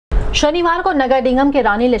शनिवार को नगर निगम के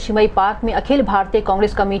रानी लक्ष्मीबाई पार्क में अखिल भारतीय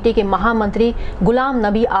कांग्रेस कमेटी के महामंत्री गुलाम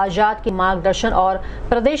नबी आजाद के मार्गदर्शन और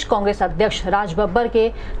प्रदेश कांग्रेस अध्यक्ष राज बब्बर के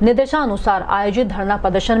निर्देशानुसार आयोजित धरना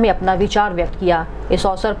प्रदर्शन में अपना विचार व्यक्त किया। इस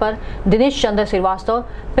अवसर पर दिनेश चंद्र श्रीवास्तव,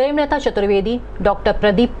 प्रेमलता चतुर्वेदी, डॉक्टर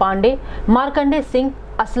प्रदीप पांडे, मार्कंडे सिंह,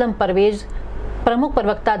 असलम परवेज, प्रमुख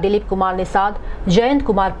प्रवक्ता दिलीप कुमार निषाद, जयंत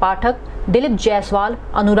कुमार पाठक, दिलीप जायसवाल,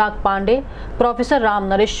 अनुराग पांडे, प्रोफेसर राम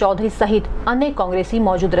नरेश चौधरी सहित अन्य कांग्रेसी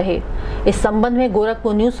मौजूद रहे। इस संबंध में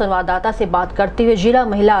गोरखपुर न्यूज संवाददाता से बात करते हुए जिला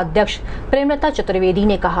महिला अध्यक्ष प्रेमलता चतुर्वेदी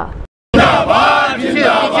ने कहा,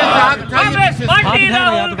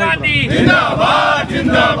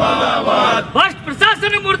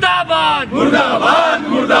 प्रशासन मुर्दाबाद, मुर्दाबाद,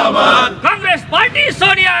 मुर्दाबाद। कांग्रेस पार्टी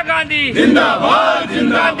सोनिया गांधी जिंदाबाद,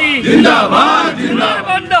 जिंदाबाद, जिंदाबाद, जिंदाबाद।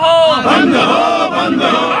 बंद हो, बंद हो, बंद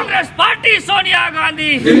हो। कांग्रेस पार्टी सोनिया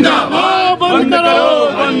गांधी जिंदाबाद, बंद करो,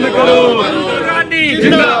 बंद करो। गांधी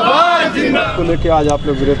जिंदाबाद, जिंदाबाद। को लेके आज आप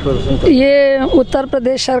लोग विरोध प्रदर्शन कर, ये उत्तर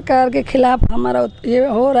प्रदेश सरकार के खिलाफ हमारा ये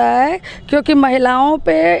हो रहा है, क्योंकि महिलाओं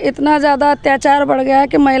पे इतना ज़्यादा अत्याचार बढ़ गया है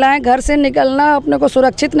कि महिलाएं घर से निकलना अपने को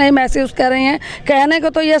सुरक्षित नहीं महसूस कर रही हैं। कहने को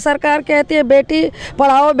तो ये सरकार कहती है बेटी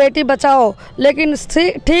पढ़ाओ बेटी बचाओ, लेकिन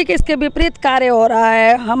ठीक इसके विपरीत कार्य हो रहा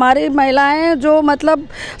है। हमारी महिलाएं जो मतलब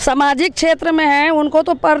सामाजिक क्षेत्र में हैं उनको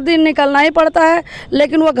तो पर दिन निकलना ही पड़ता है,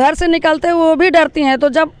 लेकिन वो घर से निकलते हैं वो भी डरती हैं। तो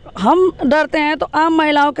जब हम डरते हैं तो आम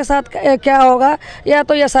महिलाओं के साथ क्या होगा, या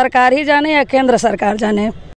तो ये सरकार ही जाने या केंद्र सरकार जाने।